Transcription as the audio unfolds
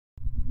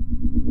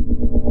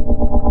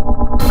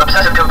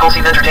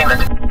compulsive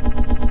entertainment.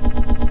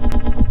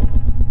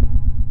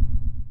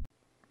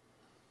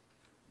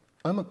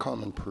 I'm a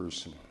common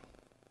person,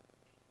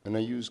 and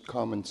I use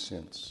common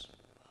sense.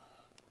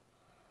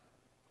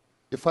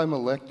 If I'm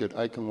elected,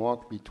 I can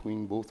walk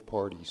between both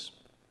parties.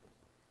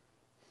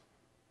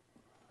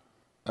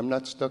 I'm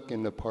not stuck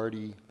in the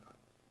party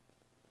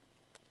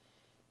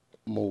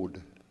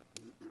mode,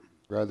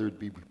 rather it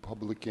be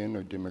Republican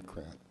or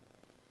Democrat.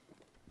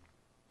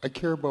 I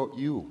care about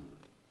you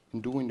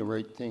and doing the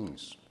right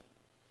things,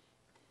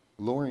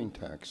 lowering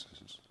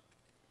taxes,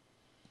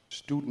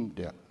 student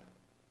debt,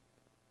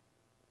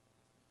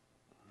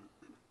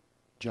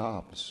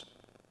 jobs,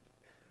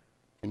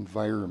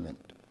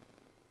 environment.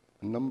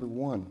 And number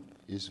one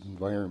is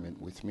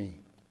environment with me.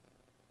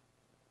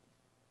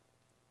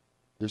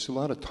 There's a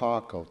lot of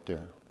talk out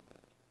there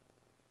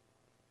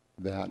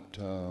that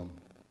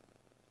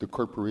the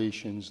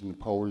corporations and the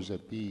powers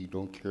that be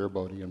don't care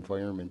about the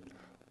environment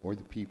or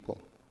the people.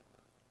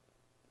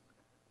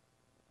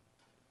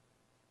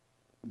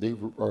 They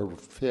are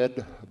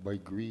fed by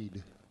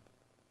greed.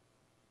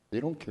 They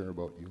don't care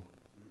about you.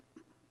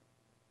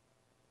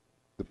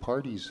 The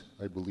parties,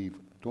 I believe,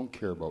 don't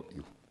care about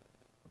you.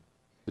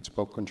 It's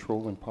about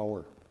control and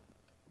power.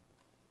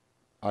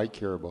 I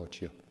care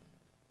about you.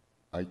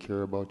 I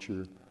care about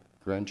your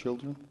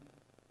grandchildren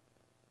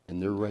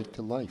and their right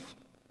to life.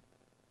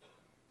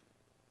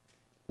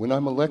 When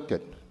I'm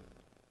elected,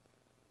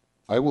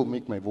 I will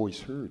make my voice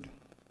heard.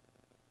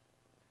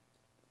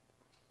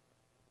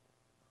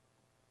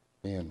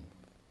 And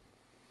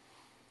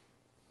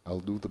I'll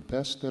do the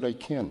best that I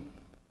can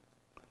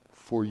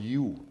for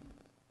you.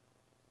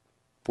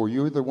 For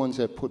you're the ones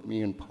that put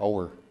me in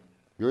power.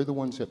 You're the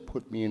ones that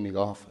put me in the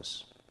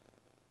office.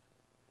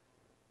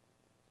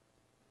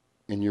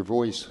 And your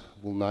voice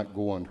will not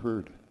go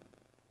unheard.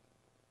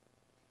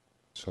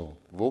 So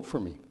vote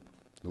for me,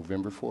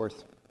 November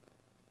 4th.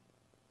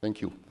 Thank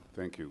you.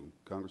 Thank you.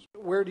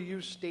 Congressman. Where do you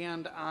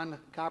stand on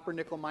copper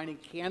nickel mining?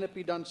 Can it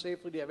be done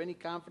safely? Do you have any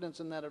confidence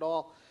in that at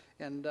all?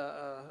 And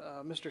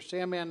Mr.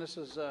 Sandman, this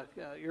is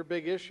your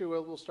big issue.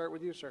 We'll start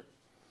with you, sir.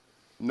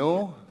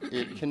 No,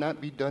 it cannot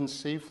be done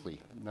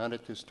safely, not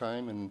at this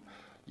time, and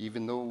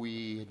even though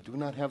we do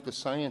not have the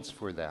science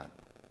for that.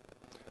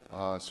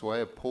 So I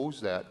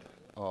oppose that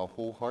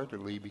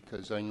wholeheartedly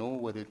because I know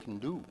what it can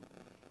do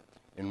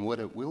and what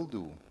it will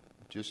do.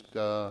 Just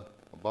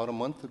about a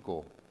month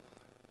ago,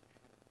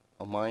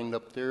 a mine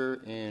up there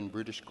in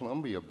British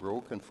Columbia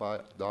broke and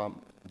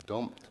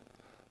dumped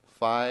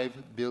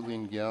 5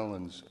 billion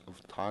gallons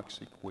of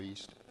toxic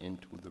waste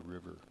into the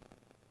river.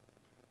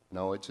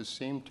 Now, it's the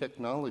same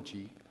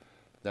technology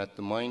that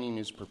the mining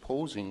is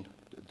proposing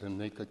to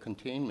make a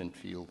containment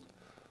field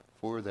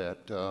for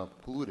that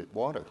polluted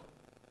water.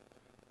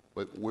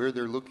 But where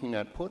they're looking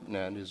at putting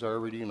that is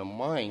already in a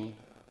mine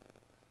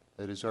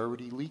that is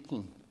already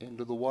leaking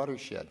into the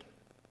watershed.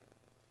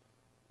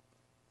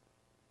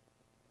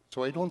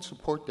 So I don't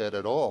support that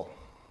at all.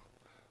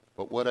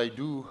 But what I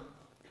do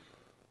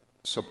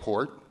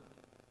support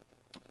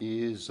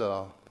is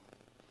the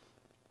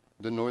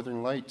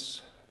Northern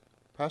Lights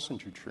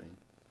passenger train.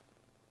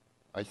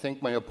 I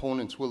think my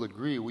opponents will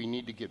agree we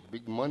need to get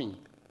big money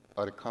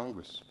out of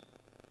Congress.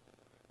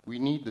 We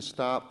need to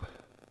stop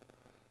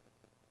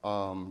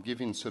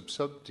giving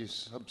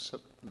subsidies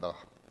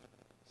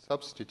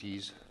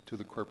to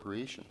the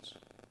corporations.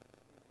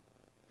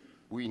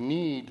 We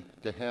need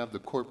to have the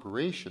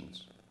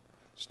corporations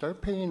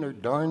start paying their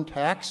darn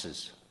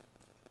taxes.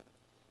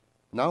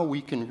 Now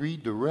we can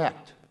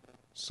redirect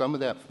some of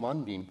that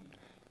funding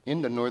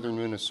into northern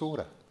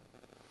Minnesota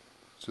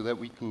so that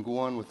we can go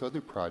on with other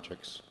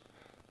projects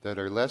that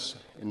are less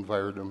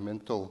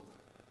environmental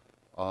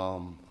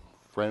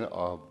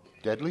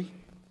deadly.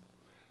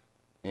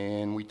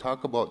 And we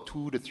talk about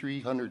 200 to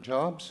 300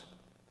 jobs.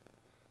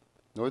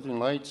 Northern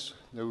Lights,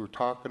 they were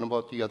talking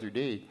about the other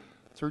day,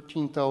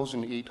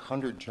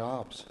 13,800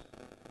 jobs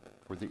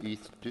for the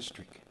 8th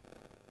District.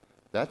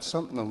 That's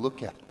something to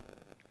look at.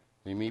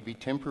 They may be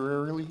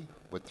temporarily,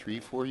 but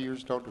 3-4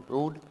 years down the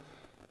road,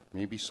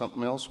 maybe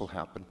something else will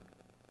happen.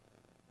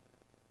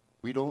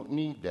 We don't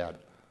need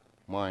that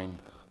mine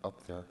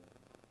up there.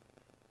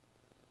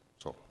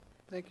 So.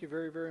 Thank you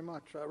very, very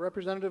much.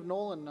 Representative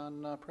Nolan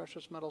on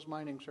precious metals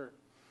mining, sir.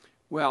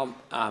 Well,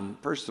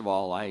 first of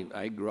all,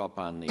 I grew up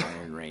on the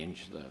Iron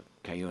Range, the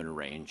Cuyuna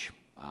Range.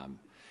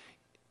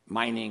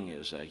 Mining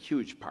is a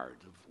huge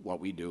part of what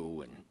we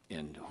do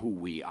and who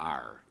we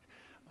are.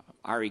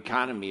 Our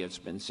economy, it's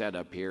been set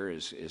up here,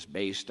 is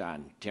based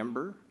on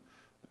timber,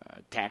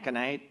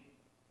 taconite,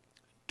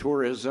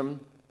 tourism.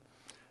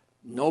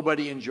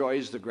 Nobody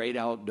enjoys the great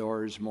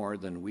outdoors more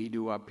than we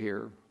do up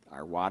here.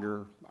 Our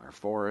water, our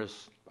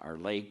forests, our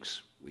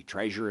lakes, we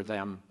treasure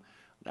them.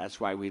 That's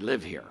why we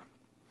live here.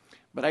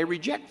 But I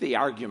reject the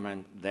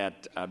argument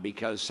that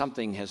because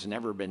something has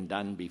never been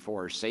done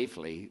before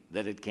safely,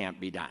 that it can't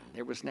be done.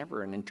 There was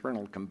never an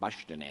internal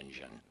combustion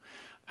engine.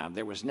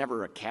 There was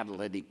never a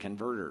catalytic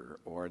converter,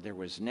 or there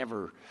was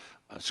never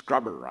a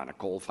scrubber on a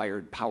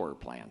coal-fired power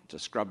plant to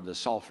scrub the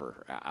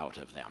sulfur out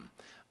of them.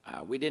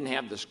 We didn't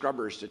have the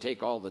scrubbers to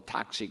take all the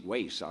toxic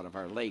waste out of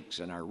our lakes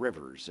and our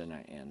rivers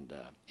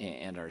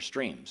and our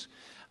streams.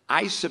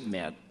 I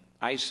submit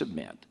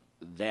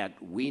that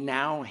we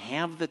now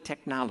have the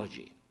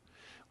technology.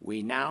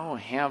 We now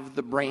have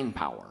the brain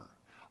power.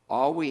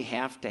 All we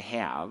have to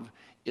have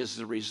is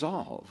the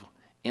resolve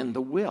and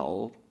the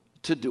will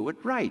to do it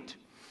right.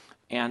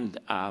 And,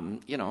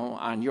 you know,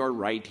 on your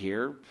right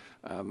here,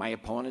 my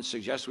opponent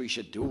suggests we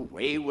should do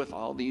away with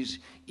all these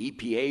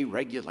EPA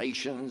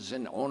regulations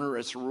and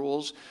onerous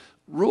rules.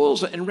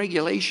 Rules and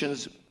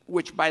regulations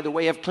which, by the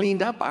way, have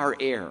cleaned up our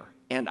air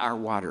and our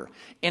water.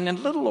 And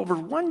in little over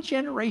one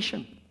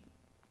generation,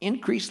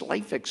 increased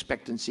life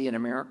expectancy in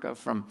America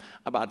from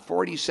about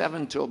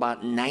 47 to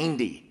about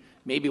 90,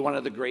 maybe one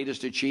of the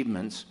greatest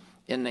achievements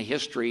in the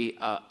history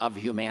of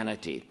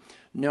humanity.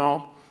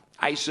 No,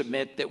 I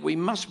submit that we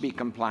must be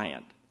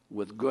compliant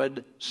with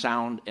good,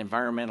 sound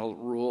environmental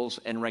rules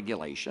and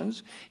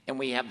regulations, and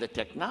we have the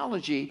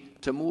technology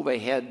to move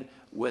ahead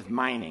with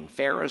mining,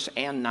 ferrous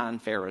and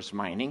non-ferrous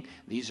mining.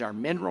 These are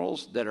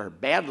minerals that are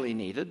badly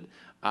needed.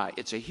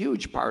 It's a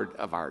huge part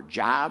of our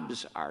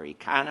jobs, our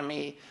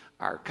economy,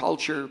 our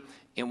culture,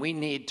 and we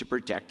need to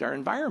protect our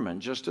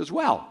environment just as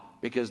well,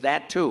 because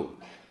that too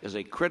is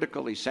a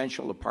critical,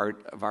 essential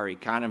part of our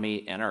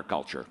economy and our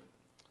culture.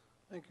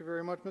 Thank you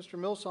very much. Mr.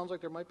 Mills, sounds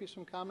like there might be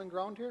some common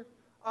ground here.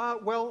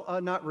 Well,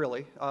 not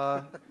really.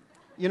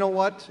 You know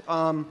what?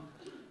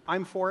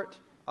 I'm for it.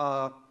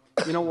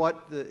 You know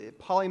what? The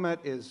Polymet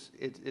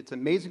it's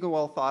amazingly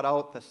well thought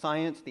out. The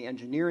science, the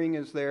engineering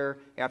is there.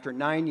 After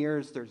 9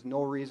 years, there's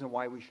no reason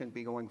why we shouldn't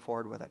be going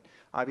forward with it.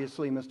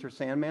 Obviously, Mr.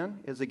 Sandman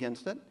is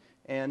against it,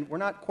 and we're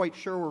not quite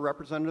sure where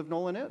Representative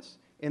Nolan is.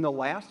 In the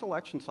last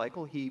election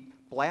cycle, he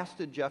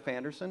blasted Jeff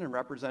Anderson and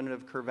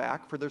Representative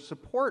Krvac for their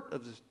support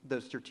of the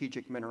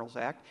Strategic Minerals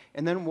Act,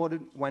 and then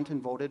went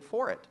and voted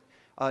for it.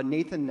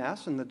 Nathan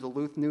Ness in the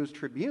Duluth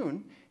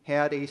News-Tribune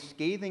had a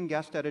scathing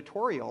guest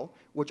editorial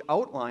which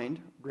outlined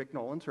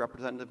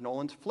Representative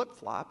Nolan's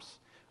flip-flops.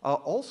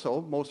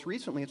 Also, most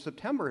recently in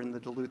September in the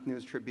Duluth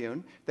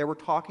News-Tribune, they were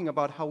talking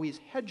about how he's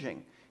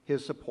hedging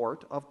his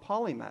support of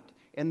Polymet.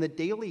 And the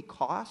Daily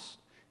Cost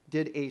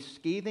did a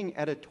scathing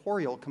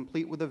editorial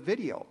complete with a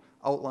video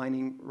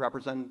outlining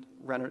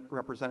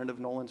Representative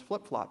Nolan's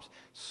flip-flops.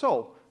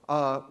 So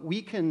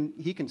he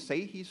can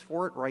say he's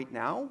for it right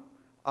now,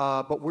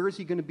 but where is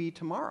he going to be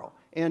tomorrow?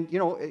 And, you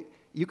know,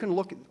 you can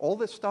look at all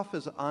this stuff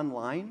is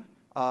online.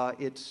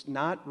 It's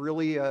not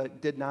really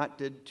did not,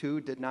 did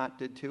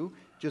to.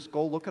 Just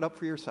go look it up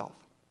for yourself.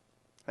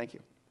 Thank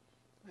you.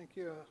 Thank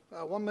you.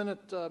 1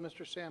 minute,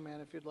 Mr.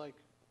 Sandman, if you'd like.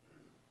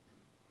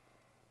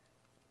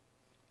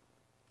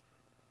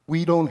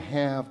 We don't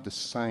have the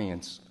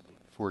science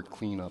for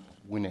cleanup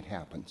when it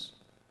happens.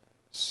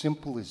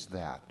 Simple as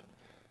that.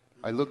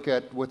 I look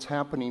at what's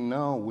happening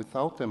now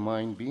without the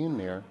mine being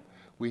there.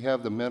 We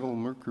have the metal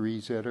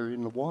mercuries that are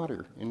in the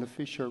water, in the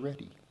fish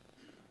already.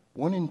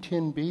 1 in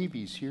 10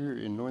 babies here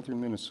in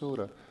northern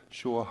Minnesota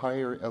show a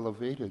higher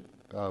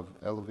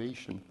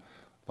elevation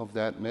of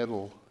that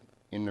metal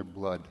in their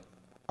blood.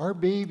 Our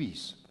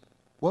babies,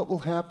 what will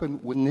happen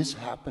when this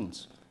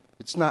happens?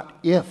 It's not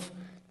if,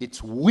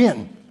 it's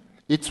when.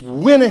 It's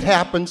when it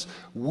happens,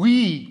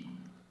 we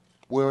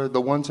were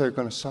the ones that are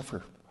going to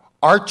suffer.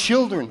 Our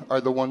children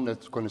are the one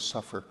that's going to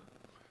suffer.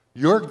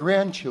 Your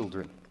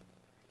grandchildren.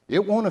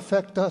 It won't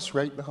affect us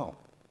right now.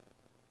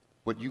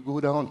 But you go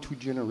down 2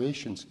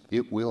 generations,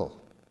 it will.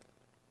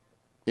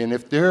 And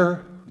if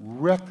their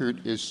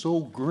record is so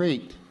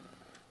great,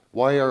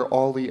 why are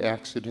all the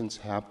accidents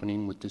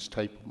happening with this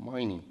type of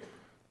mining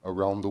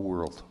around the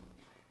world?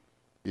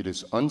 It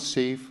is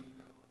unsafe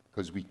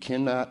because we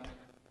cannot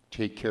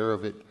take care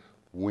of it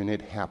when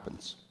it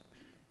happens.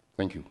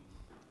 Thank you.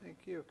 Thank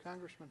you.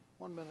 Congressman,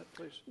 1 minute,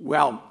 please.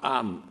 Well,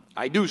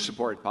 I do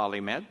support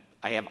Polymet.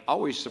 I have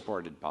always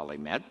supported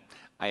Polymet.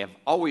 I have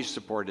always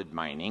supported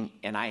mining,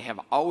 and I have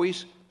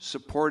always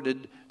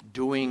supported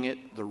doing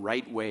it the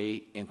right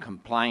way in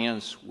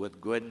compliance with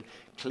good,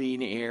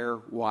 clean air,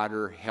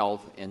 water,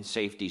 health, and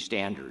safety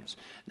standards.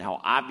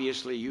 Now,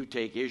 obviously, you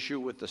take issue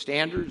with the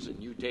standards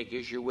and you take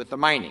issue with the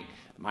mining.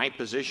 My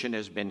position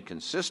has been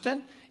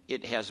consistent.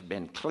 It has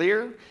been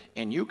clear,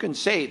 and you can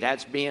say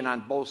that's being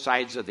on both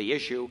sides of the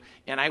issue,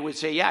 and I would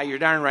say, yeah, you're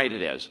darn right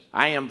it is.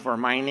 I am for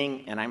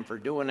mining, and I'm for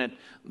doing it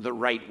the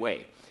right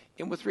way.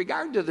 And with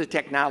regard to the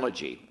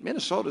technology,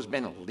 Minnesota's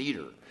been a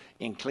leader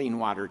in clean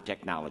water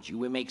technology.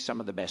 We make some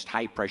of the best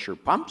high-pressure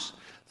pumps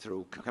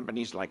through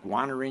companies like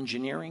Water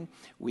Engineering.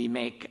 We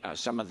make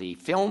some of the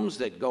films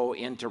that go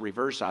into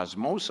reverse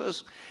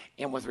osmosis.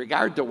 And with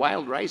regard to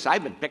wild rice,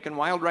 I've been picking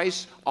wild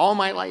rice all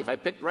my life. I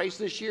picked rice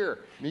this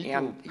year. Me too.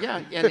 And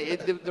yeah,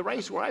 and the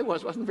rice where I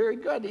wasn't very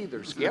good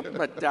either, Skip,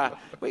 but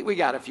we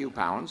got a few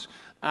pounds.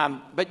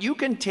 But you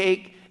can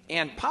take,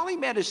 and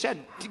Polymet has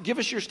said, give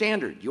us your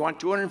standard. You want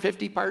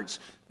 250 parts,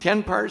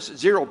 10 parts,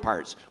 0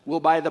 parts. We'll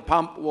buy the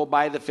pump, we'll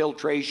buy the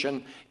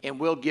filtration, and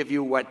we'll give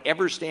you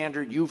whatever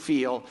standard you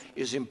feel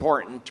is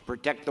important to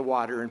protect the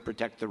water and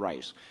protect the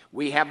rice.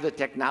 We have the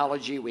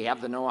technology, we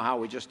have the know-how,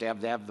 we just have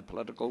to have the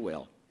political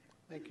will.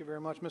 Thank you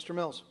very much. Mr.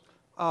 Mills.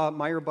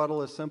 My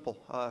rebuttal is simple.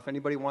 If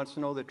anybody wants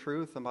to know the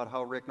truth about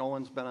how Rick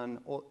Nolan's been on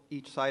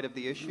each side of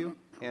the issue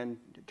and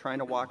trying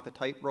to walk the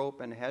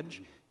tightrope and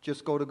hedge,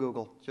 just go to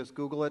Google. Just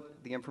Google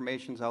it. The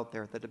information's out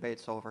there. The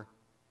debate's over.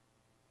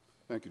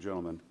 Thank you,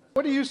 gentlemen.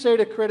 What do you say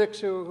to critics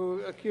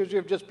who accuse you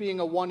of just being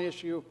a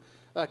one-issue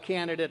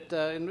candidate?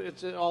 And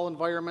it's all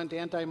environment,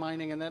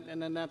 anti-mining, and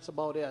then that's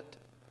about it.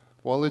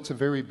 Well, it's a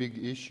very big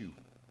issue,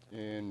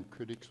 and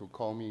critics will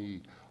call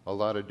me a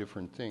lot of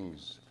different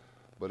things.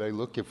 But I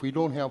look, if we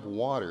don't have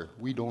water,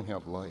 we don't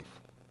have life.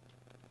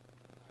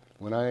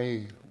 When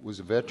I was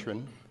a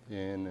veteran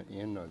and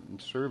in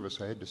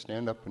service, I had to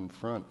stand up in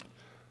front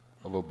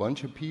of a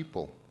bunch of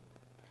people,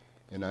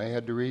 and I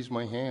had to raise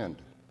my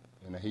hand,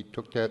 and I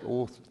took that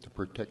oath to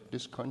protect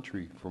this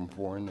country from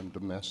foreign and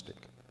domestic.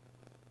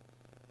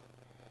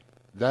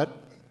 That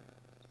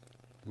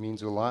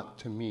means a lot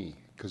to me,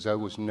 because I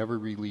was never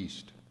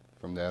released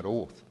from that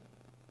oath.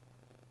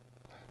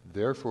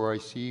 Therefore, I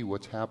see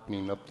what's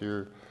happening up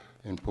there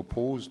and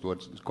proposed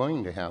what's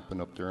going to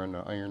happen up there on the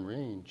Iron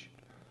Range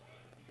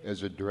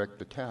as a direct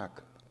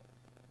attack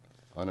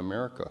on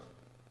America.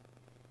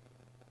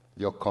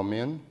 They'll come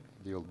in,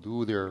 they'll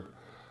do their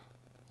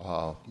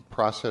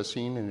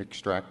processing and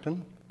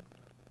extracting,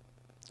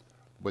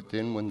 but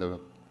then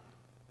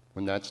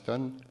when that's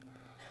done,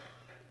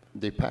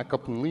 they pack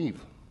up and leave.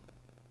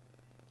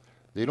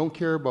 They don't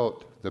care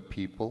about the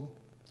people,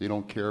 they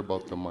don't care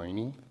about the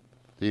mining,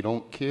 they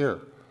don't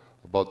care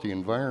about the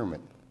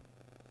environment.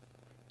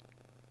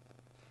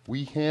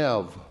 We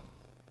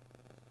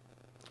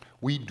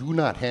do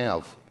not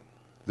have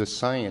the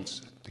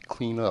science to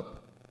clean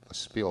up a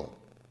spill.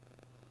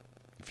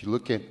 If you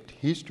look at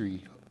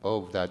history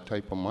of that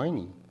type of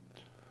mining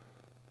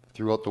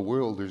throughout the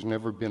world, there's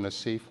never been a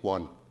safe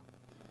one.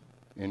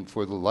 And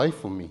for the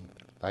life of me,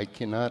 I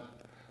cannot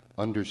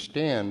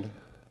understand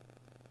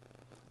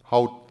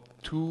how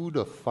 200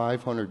 to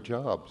 500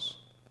 jobs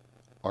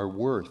are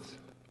worth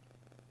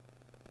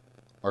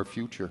our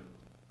future.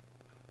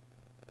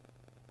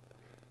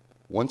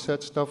 Once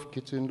that stuff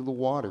gets into the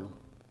water,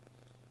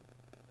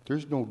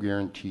 there's no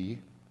guarantee.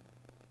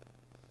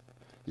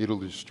 It'll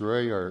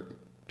destroy our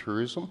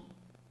tourism,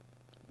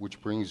 which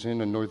brings in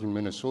northern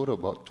Minnesota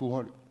about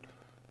 $200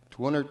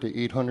 to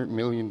 $800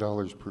 million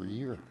per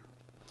year.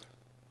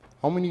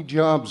 How many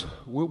jobs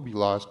will be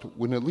lost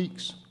when it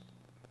leaks?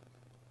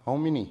 How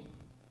many?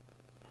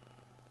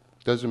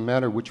 Doesn't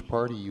matter which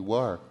party you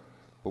are,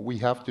 but we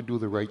have to do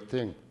the right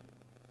thing.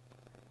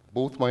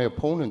 Both my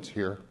opponents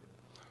here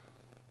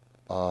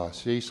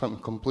say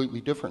something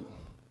completely different.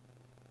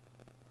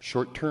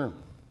 Short term.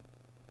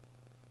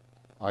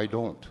 I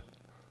don't.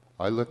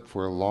 I look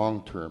for a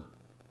long term.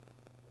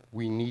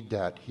 We need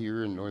that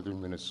here in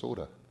northern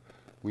Minnesota.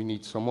 We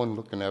need someone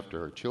looking after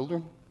our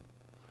children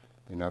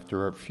and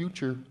after our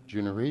future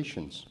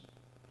generations.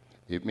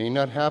 It may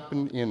not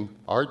happen in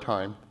our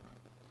time,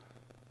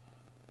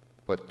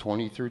 but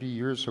 20, 30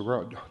 years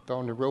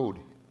down the road,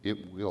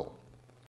 it will.